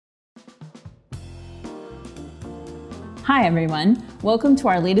Hi everyone, welcome to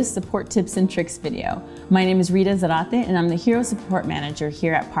our latest support tips and tricks video. My name is Rita Zarate and I'm the Hero Support Manager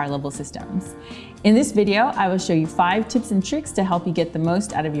here at Parlevel Systems. In this video, I will show you 5 tips and tricks to help you get the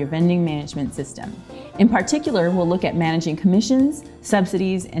most out of your vending management system. In particular, we'll look at managing commissions,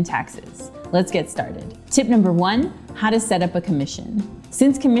 subsidies, and taxes. Let's get started. Tip number 1, how to set up a commission.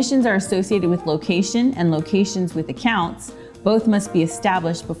 Since commissions are associated with location and locations with accounts, both must be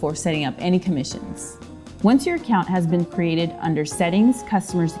established before setting up any commissions. Once your account has been created under Settings,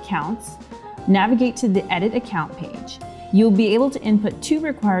 Customers Accounts, navigate to the Edit Account page. You'll be able to input 2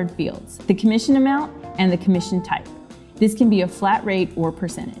 required fields, the commission amount and the commission type. This can be a flat rate or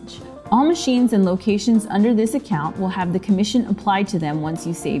percentage. All machines and locations under this account will have the commission applied to them once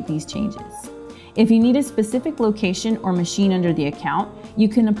you save these changes. If you need a specific location or machine under the account, you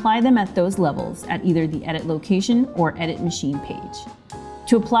can apply them at those levels at either the Edit Location or Edit Machine page.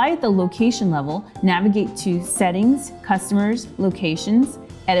 To apply at the location level, navigate to Settings, Customers, Locations,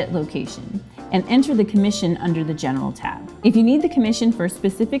 Edit Location, and enter the commission under the General tab. If you need the commission for a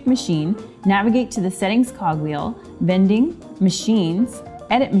specific machine, navigate to the Settings cogwheel, Vending, Machines,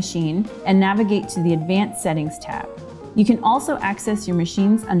 Edit Machine, and navigate to the Advanced Settings tab. You can also access your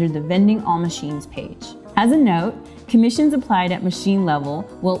machines under the Vending All Machines page. As a note, commissions applied at machine level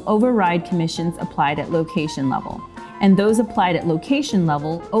will override commissions applied at location level, and those applied at location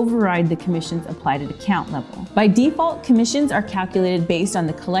level override the commissions applied at account level. By default, commissions are calculated based on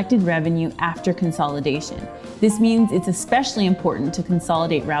the collected revenue after consolidation. This means it's especially important to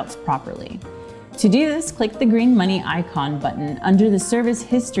consolidate routes properly. To do this, click the green money icon button under the service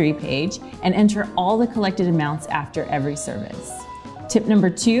history page and enter all the collected amounts after every service. Tip number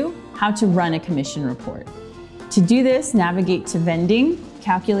 2, how to run a commission report. To do this, navigate to Vending,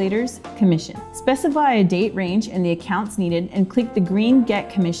 Calculators, Commission. Specify a date range and the accounts needed and click the green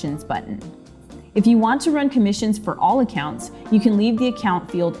Get Commissions button. If you want to run commissions for all accounts, you can leave the account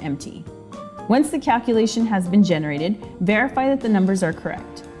field empty. Once the calculation has been generated, verify that the numbers are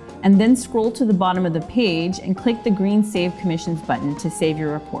correct, and then scroll to the bottom of the page and click the green Save Commissions button to save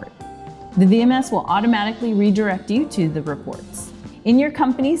your report. The VMS will automatically redirect you to the reports. In your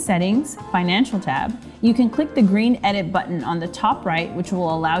company settings financial tab, you can click the green edit button on the top right, which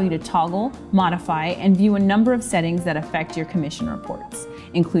will allow you to toggle, modify, and view a number of settings that affect your commission reports,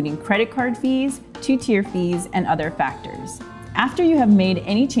 including credit card fees, 2-tier fees, and other factors. After you have made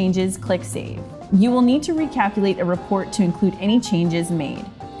any changes, click Save. You will need to recalculate a report to include any changes made.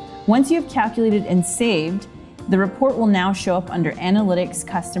 Once you have calculated and saved, the report will now show up under Analytics,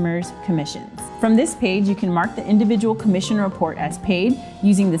 Customers, Commissions. From this page, you can mark the individual commission report as paid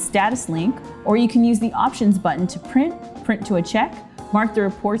using the status link, or you can use the Options button to print to a check, mark the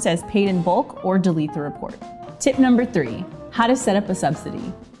reports as paid in bulk, or delete the report. Tip number 3, how to set up a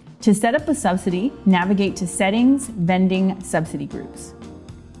subsidy. To set up a subsidy, navigate to Settings, Vending, Subsidy Groups.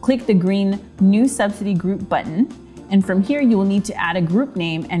 Click the green New Subsidy Group button, and from here you will need to add a group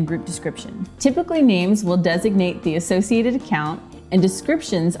name and group description. Typically, names will designate the associated account, and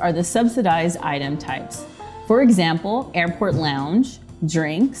descriptions are the subsidized item types. For example, airport lounge,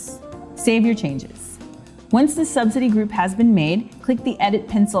 drinks. Save your changes. Once the subsidy group has been made, click the Edit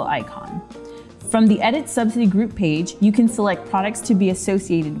pencil icon. From the Edit Subsidy Group page, you can select products to be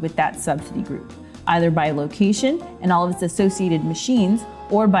associated with that subsidy group, either by location and all of its associated machines,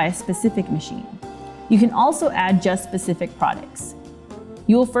 or by a specific machine. You can also add just specific products.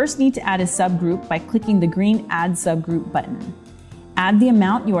 You will first need to add a subgroup by clicking the green Add Subgroup button. Add the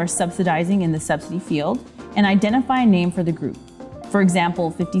amount you are subsidizing in the subsidy field and identify a name for the group, for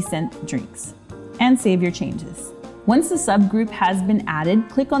example, 50-cent drinks, and save your changes. Once the subgroup has been added,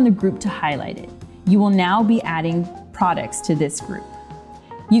 click on the group to highlight it. You will now be adding products to this group.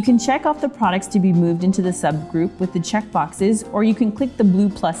 You can check off the products to be moved into the subgroup with the checkboxes, or you can click the blue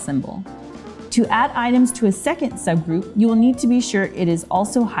plus symbol. To add items to a second subgroup, you will need to be sure it is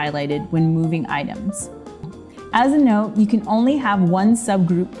also highlighted when moving items. As a note, you can only have one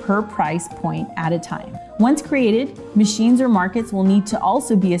subgroup per price point at a time. Once created, machines or markets will need to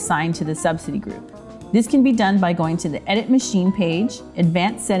also be assigned to the subsidy group. This can be done by going to the Edit Machine page,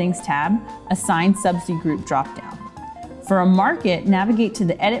 Advanced Settings tab, Assign Subsidy Group dropdown. For a market, navigate to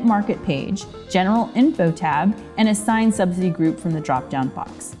the Edit Market page, General Info tab, and Assign Subsidy Group from the dropdown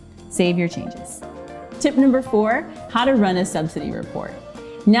box. Save your changes. Tip number 4, how to run a subsidy report.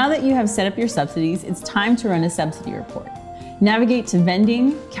 Now that you have set up your subsidies, it's time to run a subsidy report. Navigate to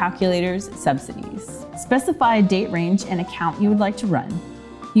Vending, Calculators, Subsidies. Specify a date range and account you would like to run.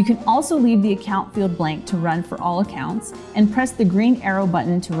 You can also leave the account field blank to run for all accounts and press the green arrow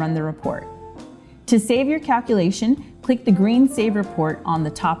button to run the report. To save your calculation, click the green Save Report on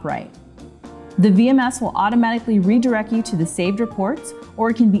the top right. The VMS will automatically redirect you to the saved reports,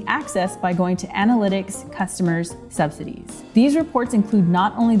 or it can be accessed by going to Analytics, Customers, Subsidies. These reports include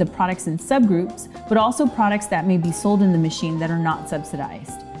not only the products and subgroups, but also products that may be sold in the machine that are not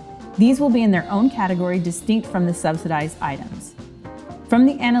subsidized. These will be in their own category distinct from the subsidized items. From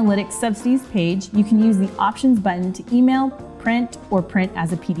the Analytics Subsidies page, you can use the Options button to email, print, or print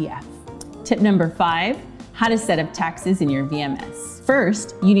as a PDF. Tip number 5, how to set up taxes in your VMS.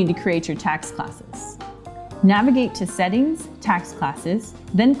 First, you need to create your tax classes. Navigate to Settings, Tax Classes,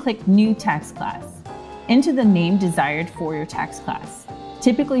 then click New Tax Class. Enter the name desired for your tax class,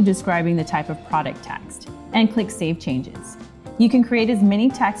 typically describing the type of product taxed, and click Save Changes. You can create as many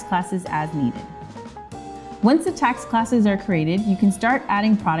tax classes as needed. Once the tax classes are created, you can start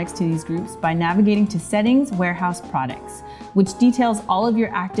adding products to these groups by navigating to Settings, Warehouse Products, which details all of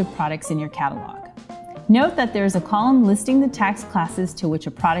your active products in your catalog. Note that there is a column listing the tax classes to which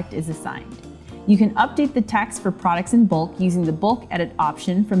a product is assigned. You can update the tax for products in bulk using the Bulk Edit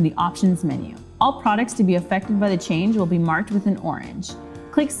option from the Options menu. All products to be affected by the change will be marked with an orange.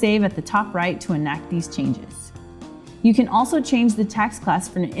 Click Save at the top right to enact these changes. You can also change the tax class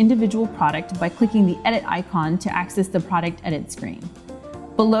for an individual product by clicking the Edit icon to access the Product Edit screen.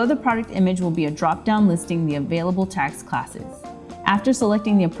 Below the product image will be a drop-down listing the available tax classes. After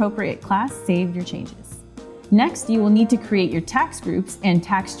selecting the appropriate class, save your changes. Next, you will need to create your tax groups and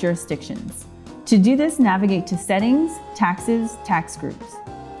tax jurisdictions. To do this, navigate to Settings, Taxes, Tax Groups.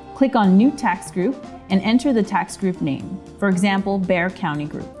 Click on New Tax Group and enter the tax group name, for example, Bexar County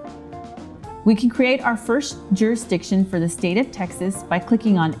Group. We can create our first jurisdiction for the state of Texas by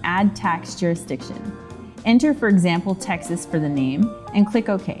clicking on Add Tax Jurisdiction. Enter, for example, Texas for the name, and click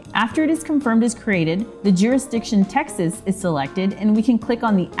OK. After it is confirmed as created, the jurisdiction Texas is selected, and we can click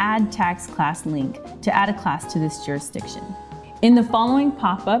on the Add Tax Class link to add a class to this jurisdiction. In the following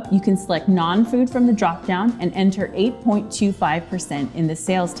pop-up, you can select non-food from the drop-down and enter 8.25% in the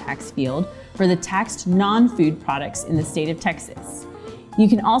sales tax field for the taxed non-food products in the state of Texas. You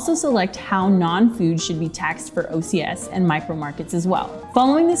can also select how non-food should be taxed for OCS and micro markets as well.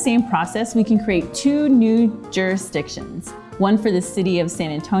 Following the same process, we can create 2 new jurisdictions, one for the city of San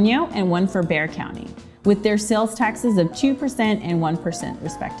Antonio and one for Bexar County, with their sales taxes of 2% and 1%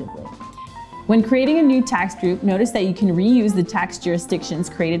 respectively. When creating a new tax group, notice that you can reuse the tax jurisdictions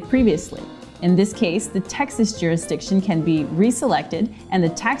created previously. In this case, the Texas jurisdiction can be reselected and the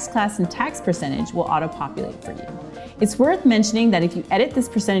tax class and tax percentage will auto-populate for you. It's worth mentioning that if you edit this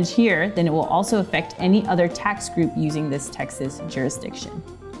percentage here, then it will also affect any other tax group using this Texas jurisdiction.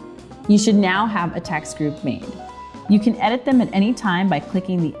 You should now have a tax group made. You can edit them at any time by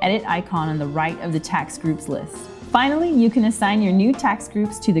clicking the Edit icon on the right of the tax groups list. Finally, you can assign your new tax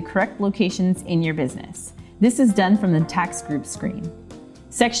groups to the correct locations in your business. This is done from the tax group screen.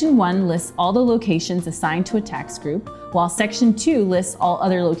 Section 1 lists all the locations assigned to a tax group, while Section 2 lists all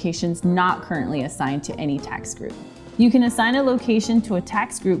other locations not currently assigned to any tax group. You can assign a location to a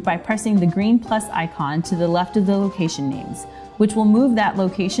tax group by pressing the green plus icon to the left of the location names, which will move that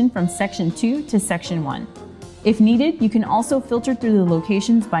location from Section 2 to Section 1. If needed, you can also filter through the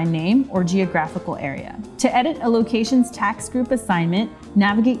locations by name or geographical area. To edit a location's tax group assignment,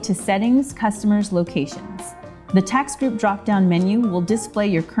 navigate to Settings, Customers, Locations. The tax group drop-down menu will display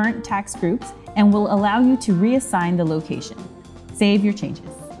your current tax groups and will allow you to reassign the location. Save your changes.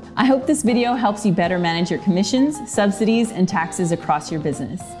 I hope this video helps you better manage your commissions, subsidies, and taxes across your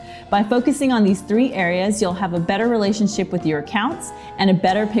business. By focusing on these 3 areas, you'll have a better relationship with your accounts and a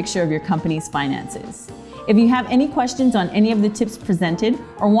better picture of your company's finances. If you have any questions on any of the tips presented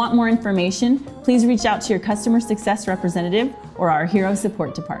or want more information, please reach out to your customer success representative or our Hero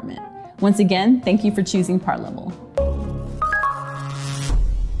Support Department. Once again, thank you for choosing Parlevel.